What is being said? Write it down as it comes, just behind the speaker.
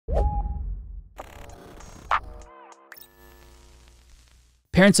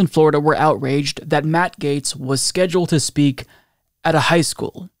parents in Florida were outraged that Matt Gaetz was scheduled to speak at a high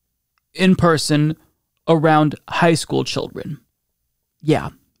school, in person, around high school children. Yeah,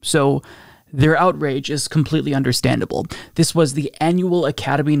 so their outrage is completely understandable. This was the annual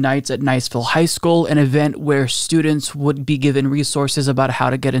Academy Nights at Niceville High School, an event where students would be given resources about how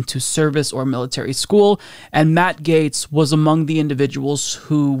to get into service or military school, and Matt Gaetz was among the individuals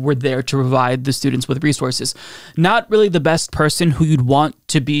who were there to provide the students with resources. Not really the best person who you'd want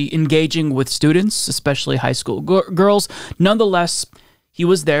to be engaging with students, especially high school girls. Nonetheless, he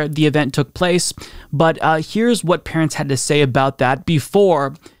was there, the event took place, but here's what parents had to say about that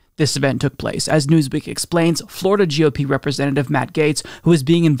before this event took place. As Newsweek explains, Florida GOP Representative Matt Gaetz, who is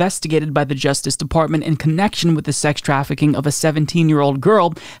being investigated by the Justice Department in connection with the sex trafficking of a 17-year-old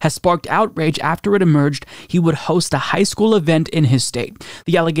girl, has sparked outrage after it emerged he would host a high school event in his state.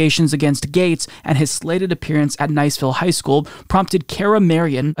 The allegations against Gaetz and his slated appearance at Niceville High School prompted Kara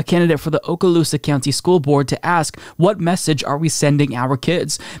Marion, a candidate for the Okaloosa County School Board, to ask, "What message are we sending our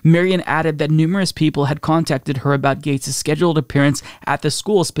kids?" Marion added that numerous people had contacted her about Gaetz' scheduled appearance at the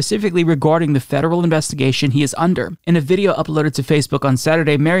school, specifically regarding the federal investigation he is under. In a video uploaded to Facebook on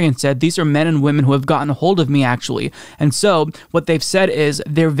Saturday, Marion said, "These are men and women who have gotten a hold of me, actually. And so, what they've said is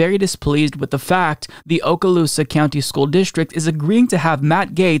they're very displeased with the fact the Okaloosa County School District is agreeing to have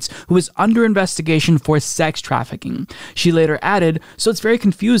Matt Gaetz, who is under investigation for sex trafficking." She later added, "So it's very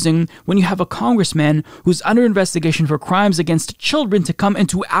confusing when you have a congressman who's under investigation for crimes against children to come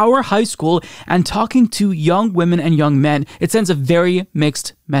into our high school and talking to young women and young men. It sends a very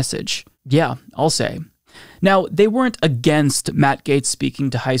mixed message." Yeah, I'll say. Now, they weren't against Matt Gaetz speaking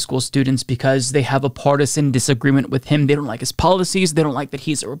to high school students because they have a partisan disagreement with him. They don't like his policies. They don't like that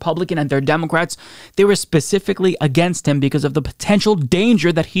he's a Republican and they're Democrats. They were specifically against him because of the potential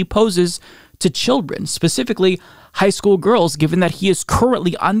danger that he poses to children, specifically high school girls, given that he is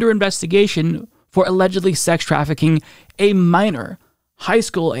currently under investigation for allegedly sex trafficking a minor, high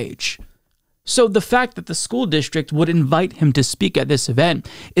school age. So the fact that the school district would invite him to speak at this event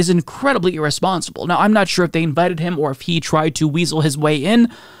is incredibly irresponsible. Now, I'm not sure if they invited him or if he tried to weasel his way in.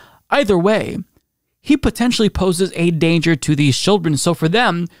 Either way, he potentially poses a danger to these children. So for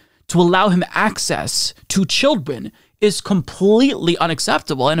them to allow him access to children is completely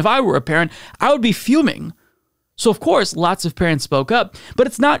unacceptable. And if I were a parent, I would be fuming. So, of course, lots of parents spoke up, but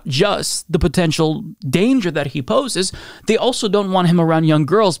it's not just the potential danger that he poses. They also don't want him around young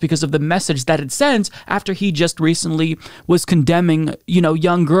girls because of the message that it sends after he just recently was condemning,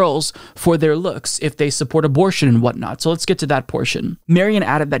 young girls for their looks if they support abortion and whatnot. So let's get to that portion. Marion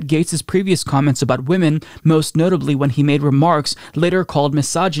added that Gaetz' previous comments about women, most notably when he made remarks later called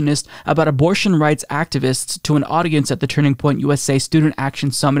misogynist about abortion rights activists to an audience at the Turning Point USA Student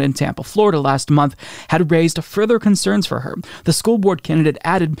Action Summit in Tampa, Florida last month, had raised further concerns for her. The school board candidate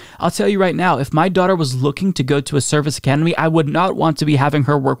added, "I'll tell you right now, if my daughter was looking to go to a service academy, I would not want to be having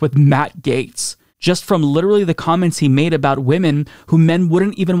her work with Matt Gaetz." Just from literally the comments he made about women who men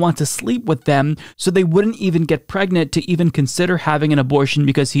wouldn't even want to sleep with them, so they wouldn't even get pregnant to even consider having an abortion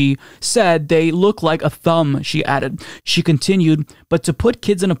because he said they look like a thumb, she added. She continued, "But to put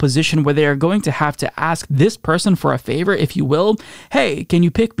kids in a position where they are going to have to ask this person for a favor, if you will, hey, can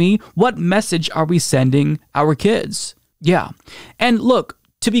you pick me? What message are we sending our kids?" Yeah. And look,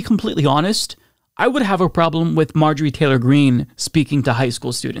 to be completely honest, I would have a problem with Marjorie Taylor Greene speaking to high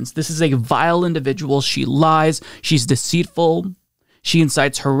school students. This is a vile individual. She lies. She's deceitful. She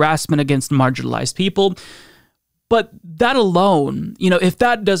incites harassment against marginalized people. But that alone, if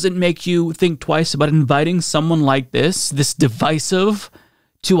that doesn't make you think twice about inviting someone like this divisive,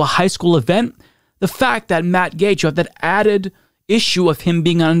 to a high school event, the fact that Matt Gaetz, you have that added issue of him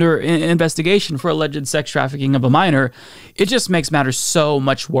being under investigation for alleged sex trafficking of a minor, it just makes matters so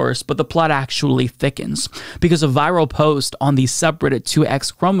much worse. But the plot actually thickens because a viral post on the subreddit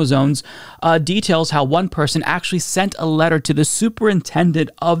 2X chromosomes details how one person actually sent a letter to the superintendent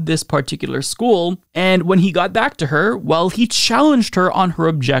of this particular school, and when he got back to her, well, he challenged her on her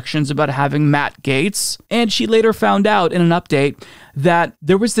objections about having Matt Gaetz, and she later found out in an update that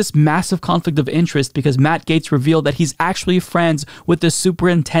there was this massive conflict of interest because Matt Gaetz revealed that he's actually friends with the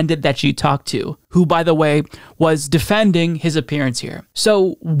superintendent that she talked to, who, by the way, was defending his appearance here.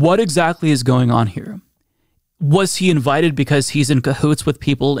 So what exactly is going on here? Was he invited because he's in cahoots with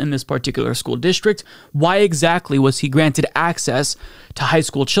people in this particular school district? Why exactly was he granted access to high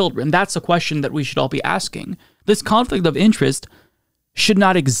school children? That's a question that we should all be asking. This conflict of interest should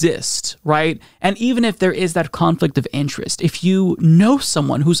not exist, right? And even if there is that conflict of interest, if you know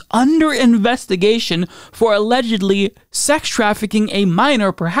someone who's under investigation for allegedly sex trafficking a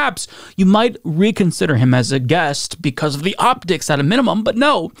minor, perhaps you might reconsider him as a guest because of the optics at a minimum. But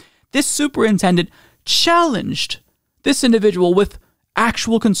no, this superintendent challenged this individual with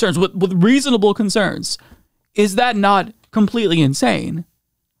actual concerns, with reasonable concerns. Is that not completely insane?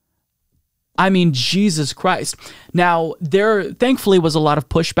 I mean, Jesus Christ. Now, there thankfully was a lot of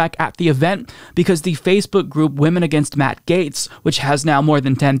pushback at the event because the Facebook group Women Against Matt Gaetz, which has now more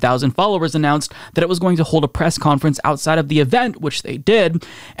than 10,000 followers, announced that it was going to hold a press conference outside of the event, which they did,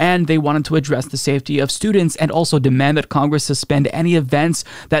 and they wanted to address the safety of students and also demand that Congress suspend any events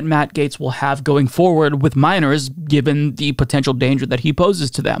that Matt Gaetz will have going forward with minors, given the potential danger that he poses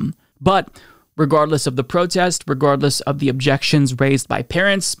to them. But regardless of the protest, regardless of the objections raised by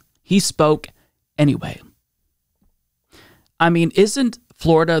parents, he spoke anyway. I mean, isn't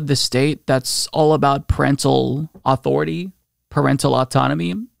Florida the state that's all about parental authority, parental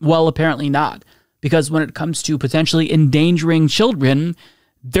autonomy? Well, apparently not, because when it comes to potentially endangering children,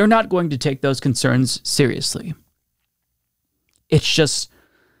 they're not going to take those concerns seriously. It's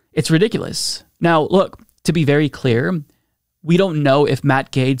ridiculous. Now, look, to be very clear, we don't know if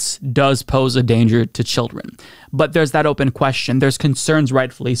Matt Gaetz does pose a danger to children, but there's that open question. There's concerns,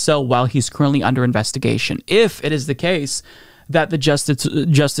 rightfully so, while he's currently under investigation. If it is the case that the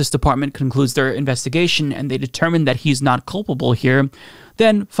Justice Department concludes their investigation and they determine that he's not culpable here,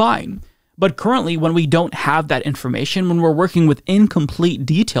 then fine. But currently, when we don't have that information, when we're working with incomplete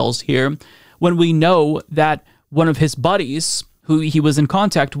details here, when we know that one of his buddies, who he was in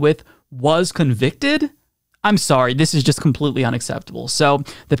contact with, was convicted, I'm sorry, this is just completely unacceptable. So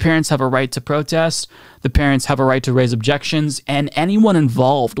the parents have a right to protest, the parents have a right to raise objections, and anyone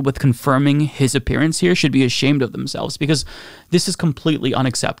involved with confirming his appearance here should be ashamed of themselves because this is completely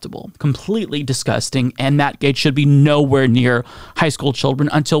unacceptable, completely disgusting, and Matt Gaetz should be nowhere near high school children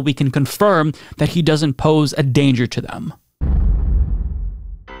until we can confirm that he doesn't pose a danger to them.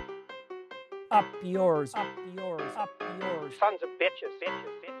 Up yours, up yours, up yours. Sons of bitches,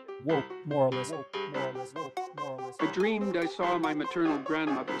 bitches, bitches. Woke moralist, woke moralist, woke moralist. I dreamed I saw my maternal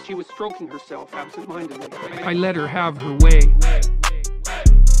grandmother. She was stroking herself absent-mindedly. I let her have her way.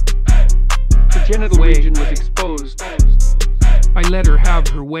 Her genital region was exposed. I let her have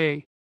her way.